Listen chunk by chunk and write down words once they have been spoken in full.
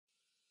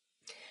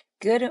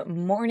Good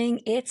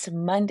morning. It's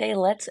Monday.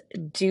 Let's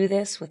do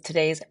this with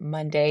today's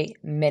Monday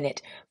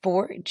Minute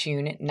for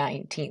June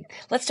 19th.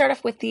 Let's start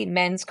off with the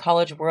Men's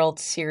College World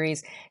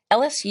Series.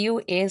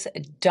 LSU is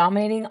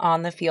dominating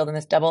on the field in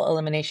this double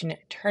elimination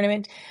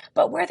tournament,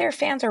 but where their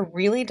fans are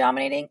really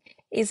dominating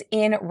is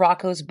in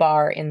Rocco's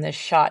Bar in the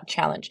Shot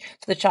Challenge.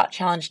 So the Shot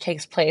Challenge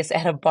takes place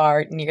at a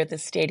bar near the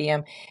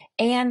stadium,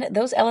 and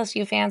those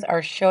LSU fans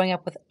are showing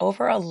up with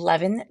over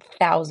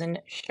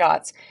 11,000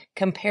 shots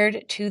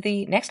compared to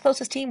the next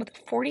closest team with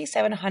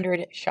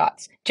 4,700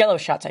 shots. Jell-O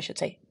shots, I should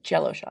say.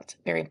 Jell-O shots.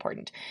 Very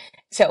important.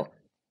 So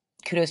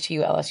kudos to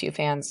you, LSU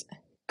fans.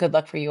 Good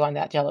luck for you on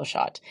that Jell-O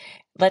shot.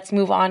 Let's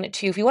move on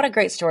to, if you want a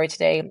great story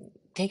today,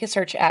 take a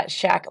search at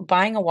Shaq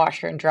buying a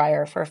washer and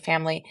dryer for a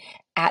family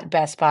at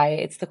Best Buy.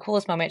 It's the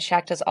coolest moment.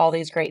 Shaq does all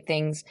these great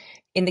things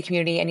in the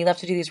community, and he loves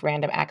to do these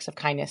random acts of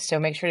kindness. So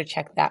make sure to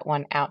check that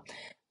one out.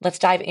 Let's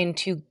dive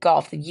into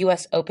golf. The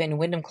U.S. Open.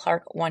 Wyndham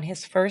Clark won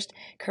his first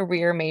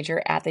career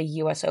major at the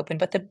U.S. Open.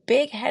 But the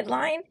big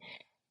headline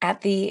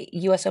at the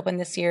US Open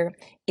this year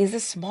is the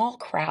small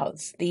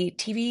crowds. The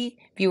TV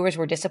viewers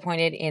were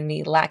disappointed in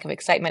the lack of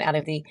excitement out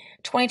of the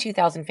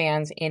 22,000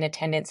 fans in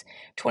attendance.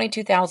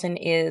 22,000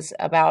 is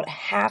about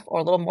half or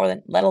a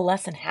little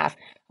less than half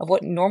of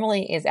what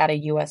normally is at a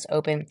US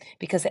Open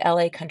because the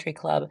LA Country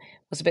Club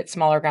was a bit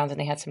smaller grounds and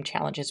they had some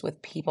challenges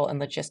with people and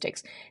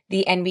logistics.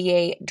 The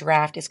NBA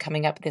draft is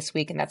coming up this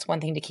week, and that's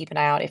one thing to keep an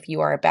eye out if you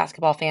are a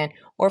basketball fan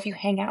or if you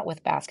hang out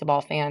with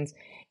basketball fans.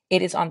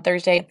 It is on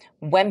Thursday.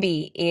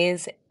 Wemby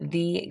is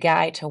the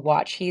guy to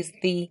watch. He's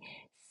the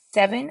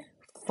 7'5"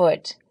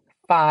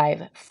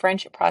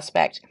 French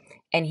prospect,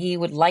 and he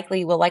will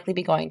likely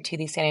be going to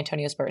the San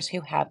Antonio Spurs,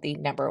 who have the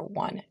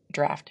 #1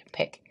 draft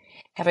pick.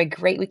 Have a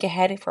great week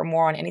ahead. For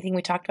more on anything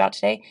we talked about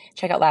today,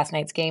 check out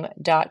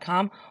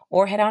lastnightsgame.com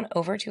or head on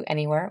over to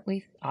anywhere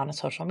on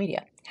social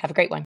media. Have a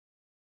great one.